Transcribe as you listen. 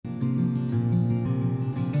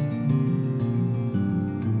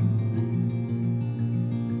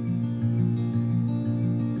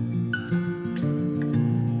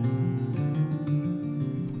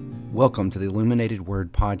Welcome to the Illuminated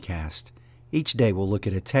Word Podcast. Each day we'll look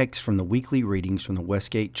at a text from the weekly readings from the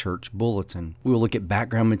Westgate Church Bulletin. We will look at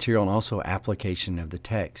background material and also application of the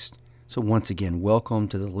text. So once again, welcome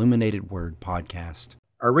to the Illuminated Word Podcast.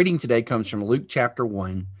 Our reading today comes from Luke chapter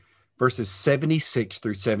 1, verses 76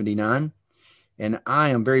 through 79. And I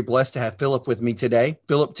am very blessed to have Philip with me today.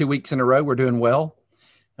 Philip, 2 weeks in a row, we're doing well.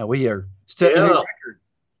 We are setting a new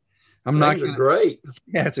record. Things are great.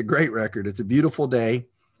 Yeah, it's a great record. It's a beautiful day.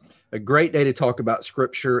 A great day to talk about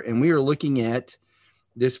Scripture, and we are looking at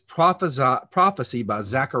this prophecy by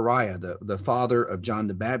Zechariah, the father of John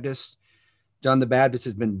the Baptist. John the Baptist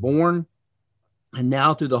has been born, and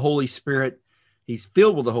now through the Holy Spirit, he's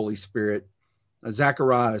filled with the Holy Spirit.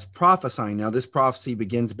 Zechariah is prophesying. Now, this prophecy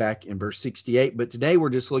begins back in verse 68, but today we're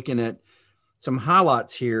just looking at some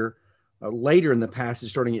highlights here later in the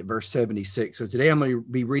passage, starting at verse 76. So today I'm going to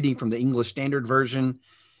be reading from the English Standard Version,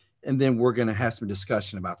 and then we're going to have some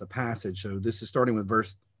discussion about the passage. So this is starting with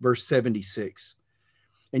verse 76.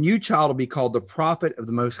 And you, child, will be called the prophet of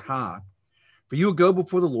the Most High, for you will go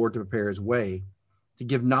before the Lord to prepare his way, to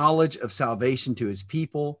give knowledge of salvation to his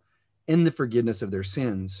people in the forgiveness of their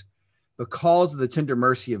sins, because of the tender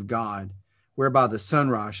mercy of God, whereby the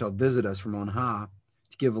sunrise shall visit us from on high,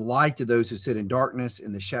 to give light to those who sit in darkness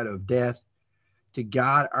in the shadow of death, to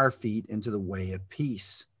guide our feet into the way of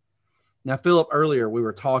peace. Now, Philip, earlier we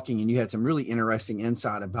were talking and you had some really interesting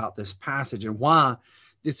insight about this passage and why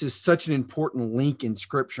this is such an important link in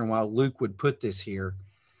Scripture and why Luke would put this here.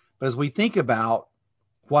 But as we think about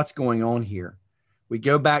what's going on here, we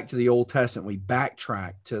go back to the Old Testament, we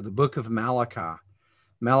backtrack to the book of Malachi,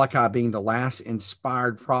 Malachi being the last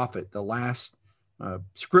inspired prophet, the last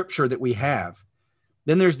scripture that we have.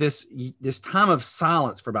 Then there's this time of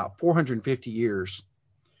silence for about 450 years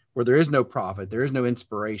where there is no prophet, there is no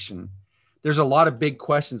inspiration. There's a lot of big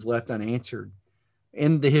questions left unanswered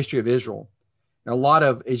in the history of Israel. And a lot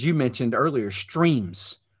of, as you mentioned earlier,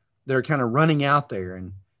 streams that are kind of running out there.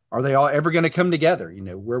 And are they all ever going to come together? You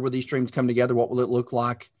know, where will these streams come together? What will it look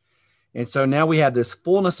like? And so now we have this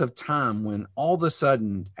fullness of time when all of a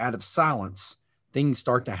sudden, out of silence, things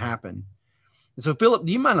start to happen. And so, Philip,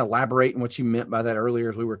 do you mind elaborating what you meant by that earlier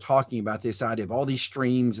as we were talking about this idea of all these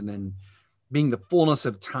streams and then being the fullness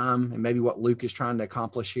of time and maybe what Luke is trying to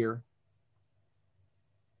accomplish here?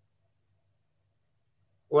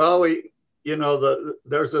 Well,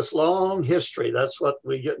 there's this long history. That's what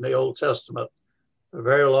we get in the Old Testament, a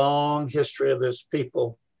very long history of this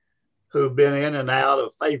people who've been in and out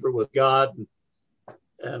of favor with God.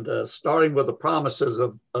 And starting with the promises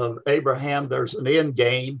of Abraham, there's an end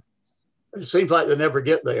game. It seems like they never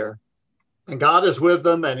get there. And God is with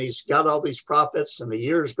them, and he's got all these prophets, and the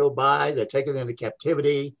years go by. They're taken into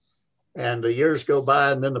captivity, and the years go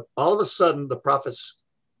by, and then all of a sudden, the prophets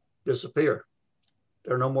disappear.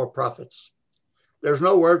 There are no more prophets. There's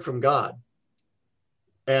no word from God.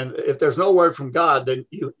 And if there's no word from God, then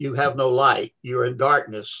you have no light. You're in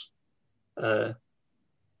darkness. Not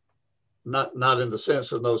in the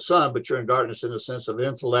sense of no sun, but you're in darkness in the sense of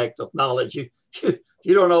intellect, of knowledge. You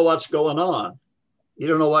don't know what's going on. You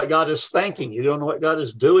don't know what God is thinking. You don't know what God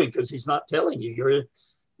is doing because he's not telling you.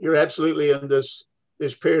 You're absolutely in this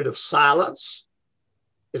period of silence.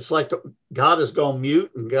 It's like God has gone mute,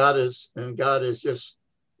 and God is just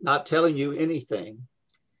not telling you anything.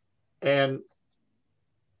 And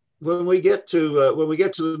when we get to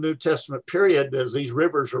the New Testament period, as these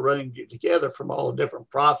rivers are running together from all the different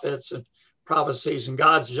prophets and prophecies, and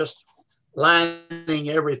God's just lining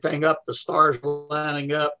everything up. The stars are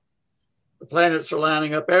lining up, the planets are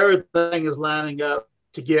lining up, everything is lining up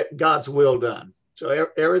to get God's will done. So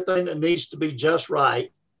everything that needs to be just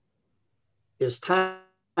right is timed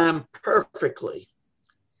perfectly.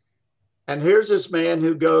 And here's this man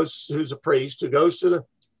who's a priest, who goes to the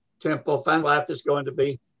temple, finds wife is going to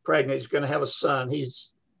be pregnant, he's going to have a son.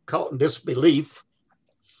 He's caught in disbelief.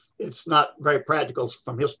 It's not very practical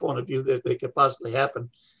from his point of view that it could possibly happen.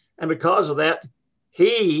 And because of that,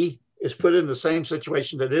 he is put in the same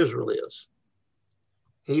situation that Israel is.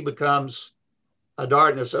 He becomes a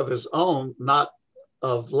darkness of his own, not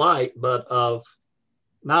of light, but of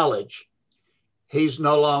knowledge. He's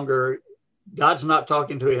no longer, God's not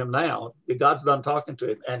talking to him now. God's done talking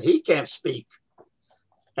to him, and he can't speak.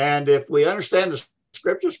 And if we understand the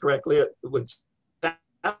scriptures correctly, it would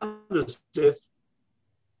sound as if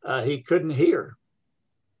he couldn't hear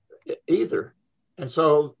either. And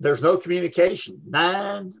so there's no communication.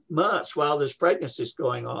 9 months while this pregnancy is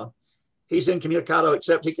going on, he's incommunicado,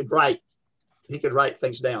 except he could write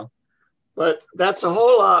things down. But that's a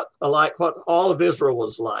whole lot like what all of Israel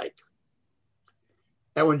was like.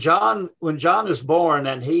 And when John is born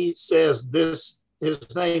and he says this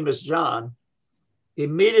his name is John,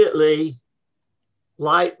 immediately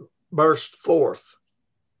light burst forth.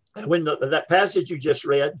 And when that passage you just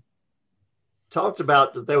read talked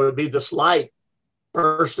about that there would be this light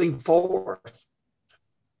bursting forth.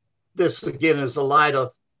 This again is the light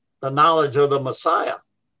of the knowledge of the Messiah.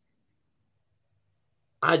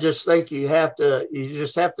 I just think you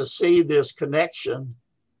just have to see this connection.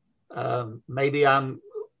 Maybe I'm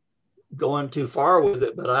going too far with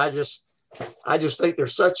it, but I just think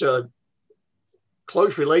there's such a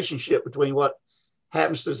close relationship between what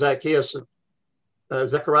happens to Zacchaeus,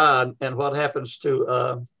 Zechariah, and what happened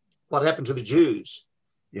to the Jews.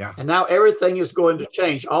 Yeah. And now everything is going to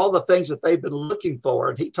change. All the things that they've been looking for,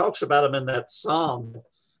 and he talks about them in that psalm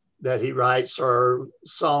that he writes or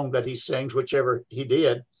song that he sings, whichever he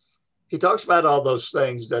did. He talks about all those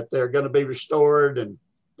things, that they're going to be restored and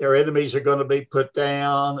their enemies are going to be put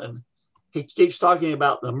down. And he keeps talking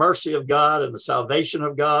about the mercy of God and the salvation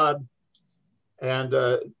of God. And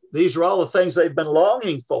these are all the things they've been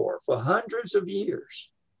longing for hundreds of years.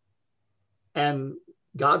 And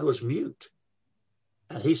God was mute.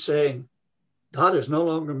 And he's saying, God is no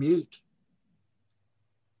longer mute.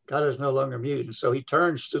 God is no longer mute. And so he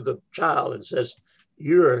turns to the child and says,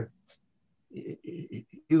 you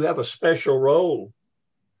have a special role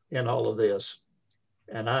in all of this.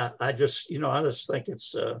 And I just think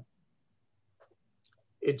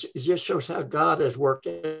it just shows how God has worked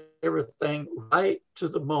everything right to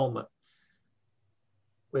the moment.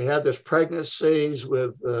 We had this pregnancies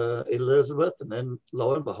with Elizabeth, and then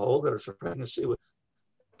lo and behold, there's a pregnancy with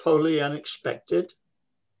totally unexpected.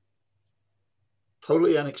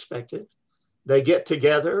 They get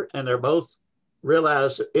together and they're both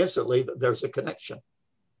realize instantly that there's a connection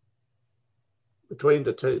between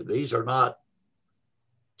the two. These are not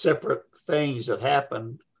separate things that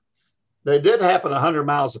happen. They did happen 100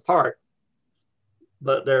 miles apart,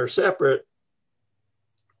 but they're separate.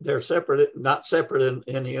 They're separate, not separate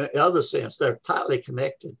in the other sense. They're tightly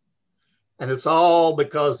connected. And it's all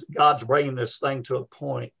because God's bringing this thing to a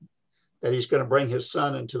point that he's going to bring his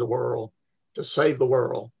son into the world to save the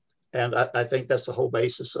world. And I think that's the whole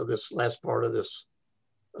basis of this last part of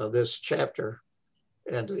this chapter.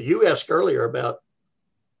 And you asked earlier about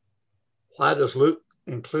why does Luke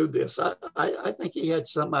include this? I think he had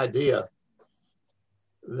some idea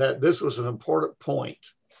that this was an important point,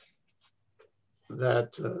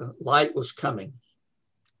 that light was coming,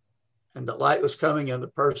 and that light was coming in the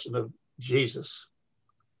person of Jesus.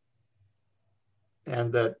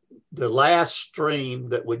 And that the last stream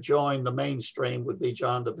that would join the mainstream would be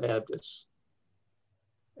John the Baptist.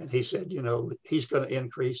 And he said, he's going to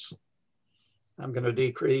increase. I'm going to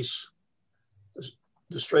decrease.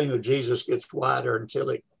 The stream of Jesus gets wider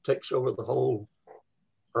until it takes over the whole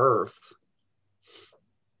earth.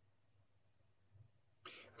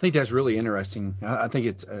 I think that's really interesting. I think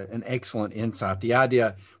it's an excellent insight. The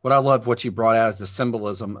idea, what I loved what you brought out is the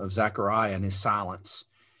symbolism of Zechariah and his silence,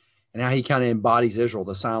 and how he kind of embodies Israel,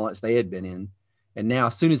 the silence they had been in. And now,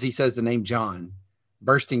 as soon as he says the name John,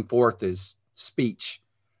 bursting forth is speech.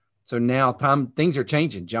 So now things are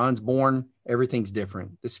changing. John's born, everything's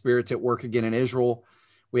different. The Spirit's at work again in Israel.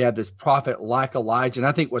 We have this prophet like Elijah. And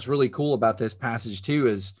I think what's really cool about this passage too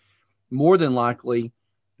is more than likely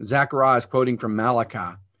Zechariah is quoting from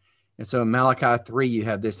Malachi. And so in Malachi 3, you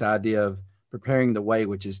have this idea of preparing the way,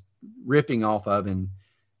 which is riffing off of and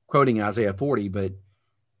quoting Isaiah 40. But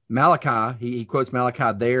Malachi, he quotes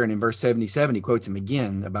Malachi there, and in verse 77, he quotes him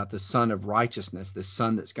again about the Son of Righteousness, the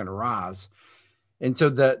sun that's going to rise. And so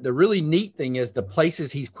the really neat thing is the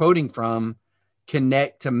places he's quoting from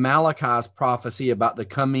connect to Malachi's prophecy about the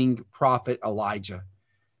coming prophet Elijah.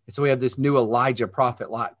 And so we have this new Elijah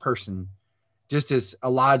prophet-like person. Just as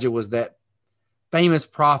Elijah was that famous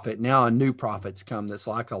prophet, now a new prophet's come that's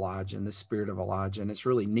like Elijah and the spirit of Elijah. And it's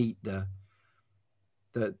really neat, the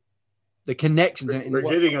connections. We're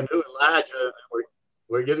getting a new Elijah.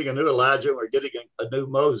 We're getting a new Elijah. We're getting a new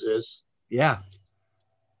Moses. Yeah.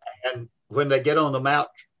 And when they get on the Mount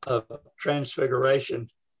of Transfiguration,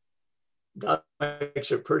 God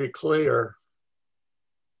makes it pretty clear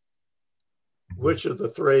which of the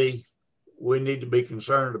three we need to be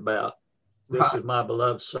concerned about. This is my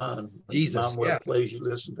beloved son. Jesus. I'm well pleased you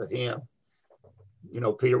listen to him.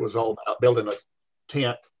 Peter was all about building a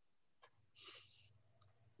tent.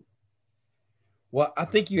 Well, I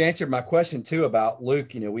think you answered my question too about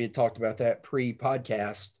Luke. We had talked about that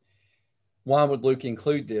pre-podcast. Why would Luke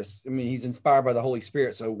include this? I mean, he's inspired by the Holy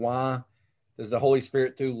Spirit. So why does the Holy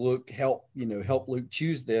Spirit through Luke help Luke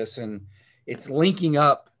choose this? And it's linking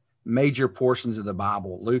up major portions of the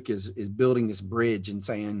Bible. Luke is building this bridge and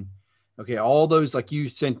saying, Okay, all those, like you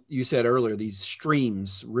said earlier, these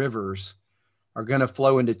streams, rivers, are going to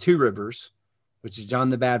flow into two rivers, which is John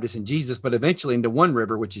the Baptist and Jesus, but eventually into one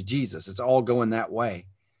river, which is Jesus. It's all going that way.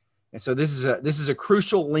 And so this is a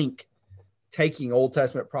crucial link, taking Old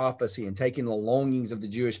Testament prophecy and taking the longings of the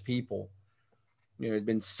Jewish people. You know, it's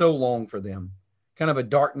been so long for them, kind of a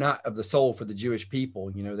dark night of the soul for the Jewish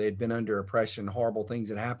people. You know, they had been under oppression, horrible things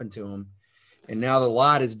had happened to them. And now the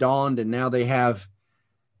light has dawned, and now they have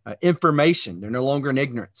information. They're no longer in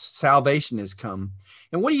ignorance. Salvation has come.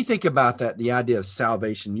 And what do you think about that, the idea of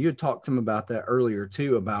salvation? You had talked to him about that earlier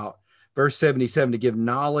too, about verse 77, to give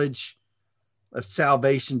knowledge of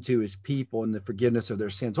salvation to his people and the forgiveness of their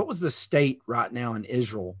sins. What was the state right now in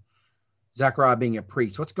Israel? Zechariah being a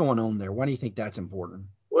priest, what's going on there? Why do you think that's important?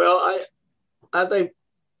 Well, I think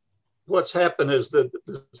what's happened is that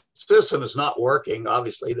the system is not working.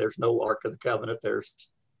 Obviously, there's no Ark of the Covenant. There's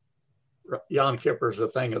Yom Kippur is a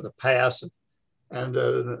thing of the past. And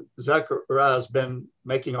Zechariah has been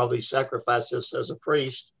making all these sacrifices as a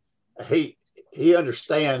priest. He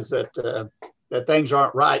understands that that things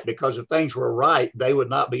aren't right, because if things were right, they would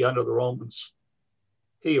not be under the Romans'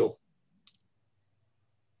 heel.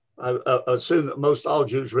 I assume that most all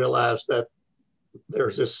Jews realize that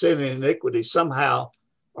there's this sin and iniquity. Somehow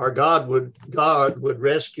our God would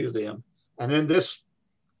rescue them. And in this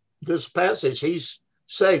passage, he's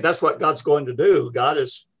saying that's what God's going to do. God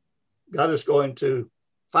is going to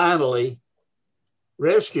finally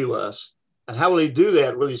rescue us. And how will he do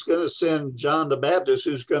that? Well, he's going to send John the Baptist,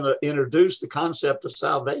 who's going to introduce the concept of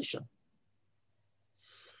salvation.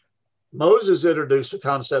 Moses introduced the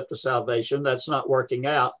concept of salvation. That's not working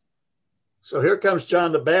out. So here comes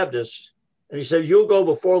John the Baptist, and he says, you'll go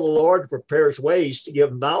before the Lord to prepare his ways, to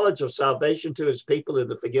give knowledge of salvation to his people and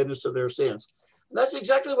the forgiveness of their sins. And that's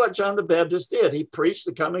exactly what John the Baptist did. He preached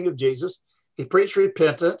the coming of Jesus. He preached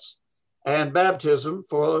repentance and baptism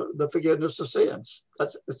for the forgiveness of sins.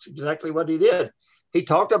 That's exactly what he did. He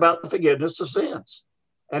talked about the forgiveness of sins,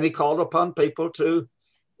 and he called upon people to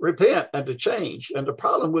repent and to change. And the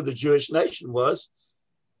problem with the Jewish nation was,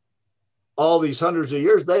 all these hundreds of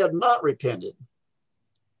years, they had not repented.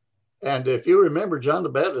 And if you remember John the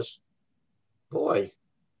Baptist, boy,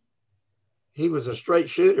 he was a straight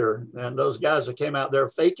shooter. And those guys that came out there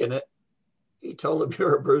faking it, he told them,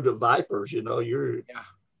 you're a brood of vipers. You know,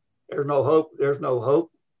 there's no hope. There's no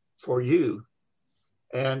hope for you.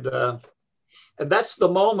 And that's the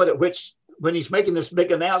moment at which, when he's making this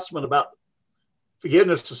big announcement about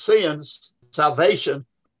forgiveness of sins, salvation,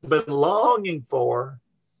 been longing for,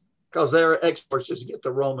 because they're experts to get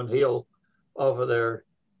the Roman heel over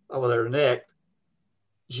their neck.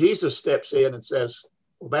 Jesus steps in and says,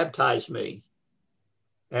 well, baptize me.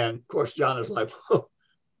 And of course, John is like, oh,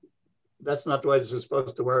 that's not the way this is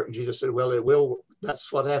supposed to work. And Jesus said, well, it will. That's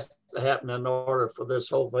what has to happen in order for this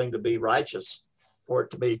whole thing to be righteous, for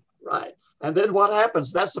it to be right. And then what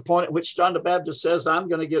happens? That's the point at which John the Baptist says, I'm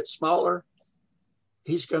going to get smaller.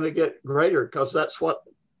 He's going to get greater, because that's what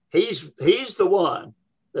he's the one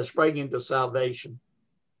that's bringing the salvation.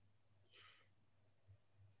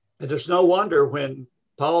 And there's no wonder when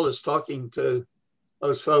Paul is talking to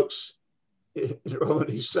those folks in Rome,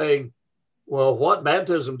 he's saying, well, what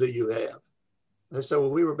baptism do you have? They said, well,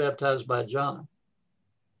 we were baptized by John.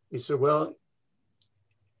 He said, well,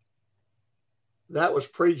 that was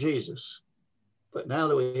pre-Jesus. But now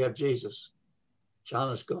that we have Jesus,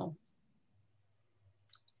 John is gone.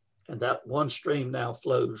 And that one stream now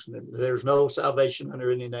flows. And there's no salvation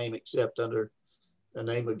under any name except under the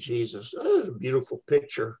name of Jesus. It's a beautiful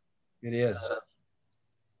picture. It is.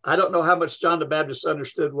 I don't know how much John the Baptist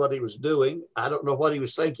understood what he was doing. I don't know what he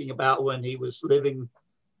was thinking about when he was living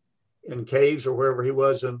in caves or wherever he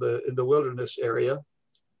was in the wilderness area.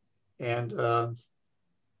 And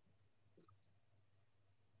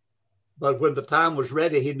but when the time was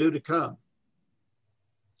ready, he knew to come.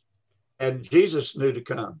 And Jesus knew to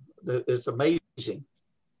come. It's amazing.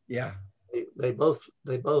 Yeah. They both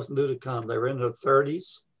knew to come. They were in their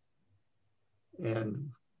 30s.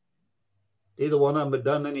 And neither one of them had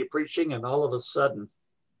done any preaching, and all of a sudden,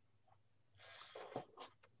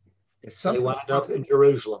 they wound up in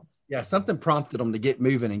Jerusalem. Yeah, something prompted them to get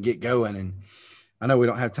moving and get going. And I know we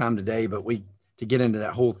don't have time today, but to get into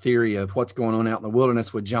that whole theory of what's going on out in the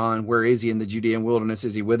wilderness with John. Where is he in the Judean wilderness?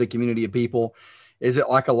 Is he with a community of people? Is it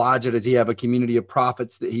like Elijah? Does he have a community of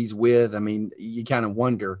prophets that he's with? I mean, you kind of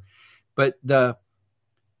wonder. But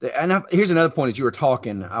here's another point. As you were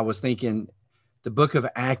talking, I was thinking the book of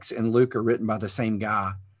Acts and Luke are written by the same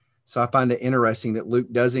guy. So I find it interesting that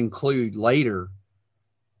Luke does include later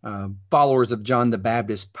followers of John the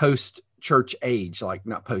Baptist post church age, like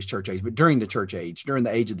not post-church age, but during the church age, during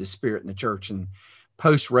the age of the Spirit in the church, and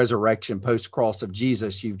post-resurrection, post-cross of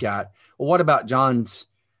Jesus, you've got, well, what about John's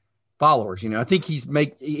followers? I think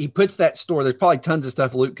he puts that story. There's probably tons of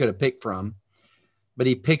stuff Luke could have picked from, but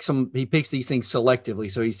he picks these things selectively.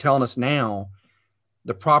 So he's telling us now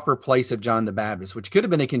the proper place of John the Baptist, which could have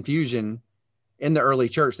been a confusion in the early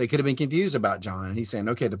church. They could have been confused about John. And he's saying,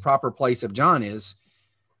 okay, the proper place of John is,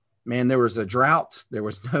 man, there was a drought. There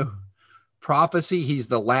was no prophecy. He's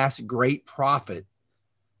the last great prophet,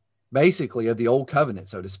 basically, of the old covenant,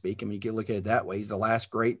 so to speak. I mean, you can look at it that way. He's the last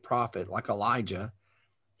great prophet, like Elijah.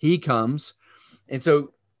 He comes. And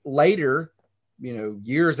so later,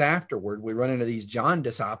 years afterward, we run into these John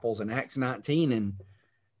disciples in Acts 19, and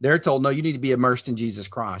they're told, no, you need to be immersed in Jesus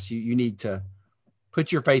Christ. You need to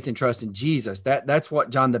put your faith and trust in Jesus. That's what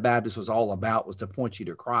John the Baptist was all about, was to point you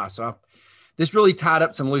to Christ. So this really tied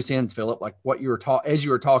up some loose ends, Philip, like what you were as you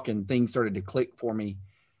were talking, things started to click for me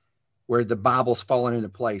where the Bible's fallen into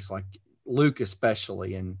place, like Luke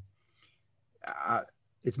especially. And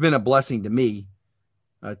it's been a blessing to me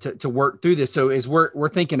to work through this. So as we're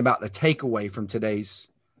thinking about the takeaway from today's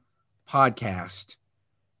podcast,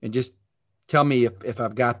 and just tell me if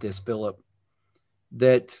I've got this, Philip,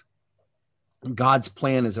 that God's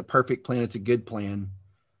plan is a perfect plan. It's a good plan.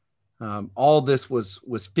 All this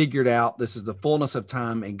was figured out. This is the fullness of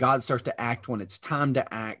time, and God starts to act when it's time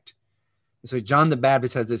to act. And so John the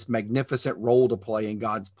Baptist has this magnificent role to play in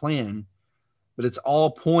God's plan, but it's all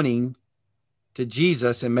pointing to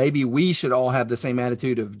Jesus. And maybe we should all have the same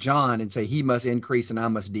attitude of John and say, he must increase and I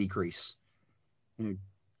must decrease.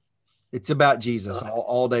 It's about Jesus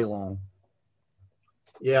all day long.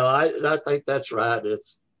 Yeah, I think that's right.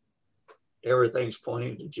 Everything's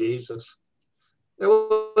pointing to Jesus. There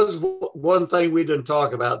was one thing we didn't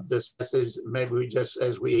talk about this message. Maybe we just,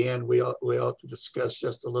 as we end, we ought to discuss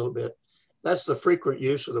just a little bit. That's the frequent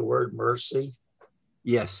use of the word mercy.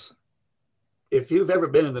 Yes. If you've ever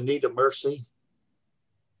been in the need of mercy,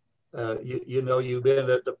 you've been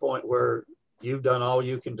at the point where you've done all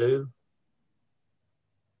you can do,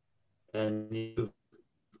 and you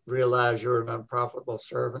realize you're an unprofitable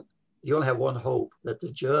servant. You only have one hope, that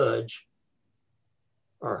the judge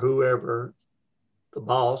or whoever, the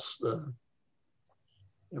boss, the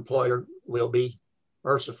employer, will be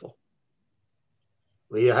merciful.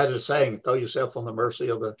 We had a saying, throw yourself on the mercy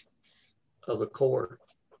of the court.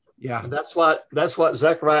 Yeah. And that's what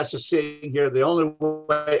Zechariah is seeing here. The only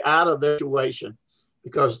way out of the situation,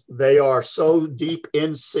 because they are so deep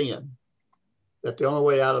in sin, that the only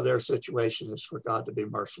way out of their situation is for God to be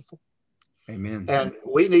merciful. Amen. And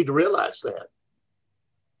we need to realize that,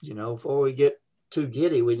 before we get too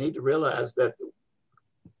giddy, we need to realize that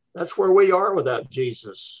that's where we are without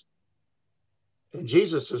Jesus. And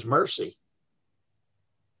Jesus is mercy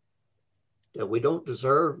that we don't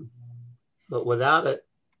deserve, but without it,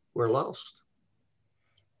 we're lost.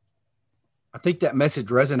 I think that message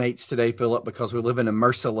resonates today, Philip, because we live in a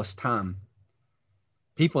merciless time.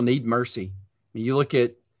 People need mercy. I mean, you look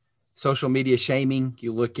at social media shaming,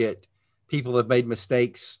 you look at people that have made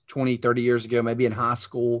mistakes 20, 30 years ago, maybe in high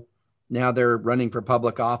school. Now they're running for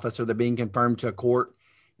public office, or they're being confirmed to a court,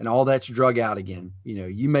 and all that's drug out again.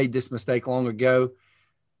 You made this mistake long ago.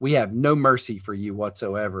 We have no mercy for you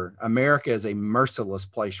whatsoever. America is a merciless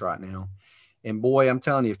place right now. And boy, I'm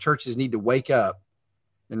telling you, if churches need to wake up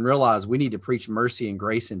and realize we need to preach mercy and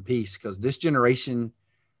grace and peace, because this generation,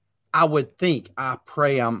 I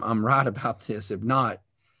pray I'm right about this. If not,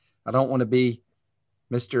 I don't want to be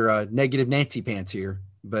Mr. Negative Nancy Pants here,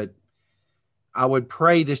 but I would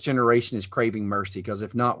pray this generation is craving mercy, because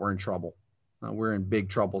if not, we're in trouble. We're in big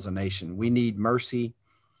trouble as a nation. We need mercy.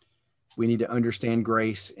 We need to understand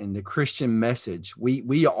grace and the Christian message.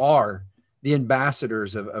 We are the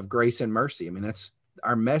ambassadors of grace and mercy. I mean, that's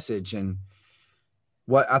our message. And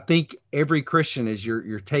what I think every Christian, as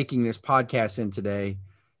you're taking this podcast in today,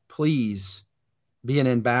 please be an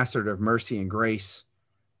ambassador of mercy and grace,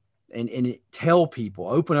 and tell people,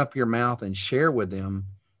 open up your mouth and share with them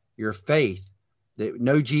your faith, that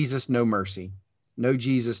no Jesus, no mercy, no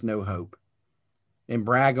Jesus, no hope, and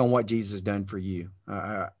brag on what Jesus has done for you.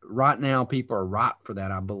 Right now, people are ripe for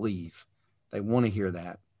that. I believe they want to hear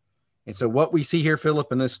that. And so what we see here,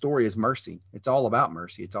 Philip, in this story is mercy. It's all about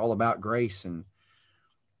mercy. It's all about grace. And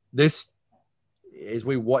this, as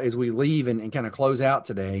we leave and kind of close out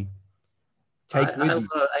today, I want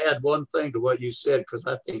to add one thing to what you said, because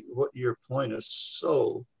I think what your point is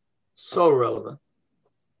so relevant.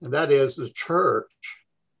 And that is, the church,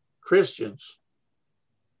 Christians,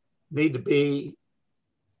 need to be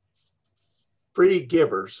free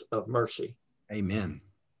givers of mercy. Amen.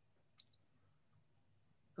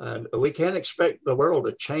 And we can't expect the world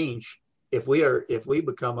to change if we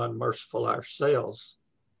become unmerciful ourselves.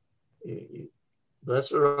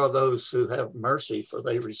 Blessed are those who have mercy, for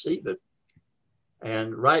they receive it.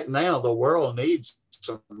 And right now, the world needs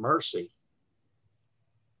some mercy.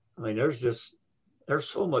 I mean, there's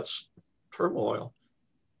so much turmoil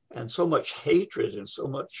and so much hatred and so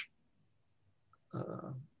much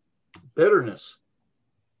bitterness.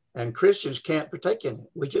 And Christians can't partake in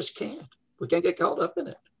it. We just can't. We can't get caught up in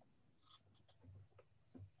it.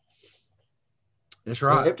 That's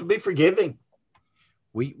right. We have to be forgiving.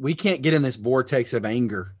 We can't get in this vortex of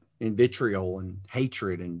anger and vitriol and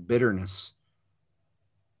hatred and bitterness.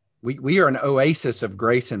 We are an oasis of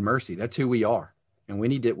grace and mercy. That's who we are. And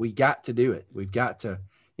we got to do it. We've got to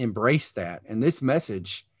embrace that. And this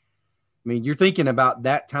message, I mean, you're thinking about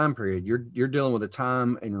that time period. You're dealing with a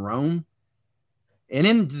time in Rome and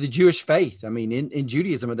in the Jewish faith. I mean, in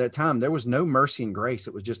Judaism at that time, there was no mercy and grace.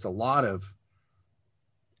 It was just a lot of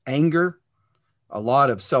anger, a lot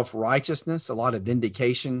of self-righteousness, a lot of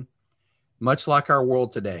vindication, much like our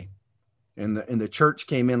world today. And the church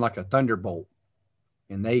came in like a thunderbolt,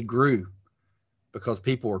 and they grew because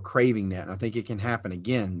people were craving that. And I think it can happen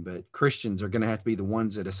again, but Christians are going to have to be the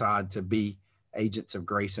ones that decide to be agents of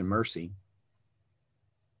grace and mercy.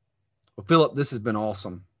 Well, Philip, this has been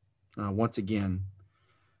awesome. Once again.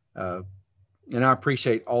 And I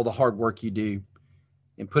appreciate all the hard work you do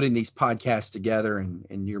in putting these podcasts together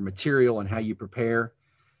and your material and how you prepare.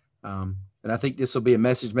 And I think this will be a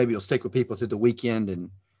message. Maybe it'll stick with people through the weekend, and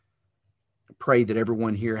pray that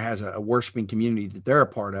everyone here has a worshiping community that they're a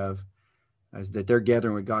part of, as that they're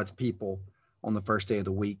gathering with God's people on the first day of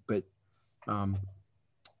the week. But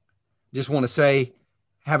just want to say,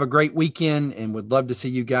 have a great weekend, and would love to see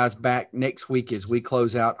you guys back next week as we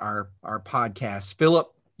close out our podcast.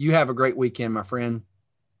 Philip, you have a great weekend, my friend.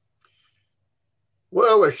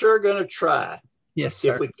 Well, we're sure going to try. Yes,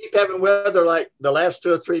 sir. If we keep having weather like the last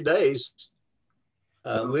 2 or 3 days,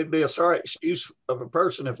 we'd be a sorry excuse of a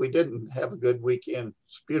person if we didn't have a good weekend.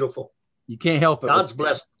 It's beautiful. You can't help it. God's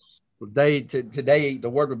blessed. Today, the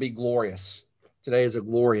word would be glorious. Today is a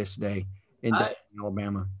glorious day in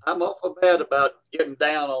Alabama. I'm awful bad about getting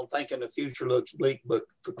down on thinking the future looks bleak, but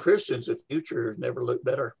for Christians, the future has never looked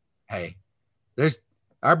better. Hey,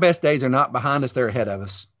 our best days are not behind us. They're ahead of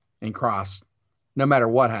us in Christ, no matter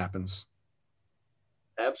what happens.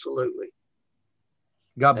 Absolutely.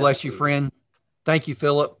 God bless you, friend. Thank you,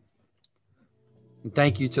 Philip. And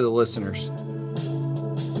thank you to the listeners.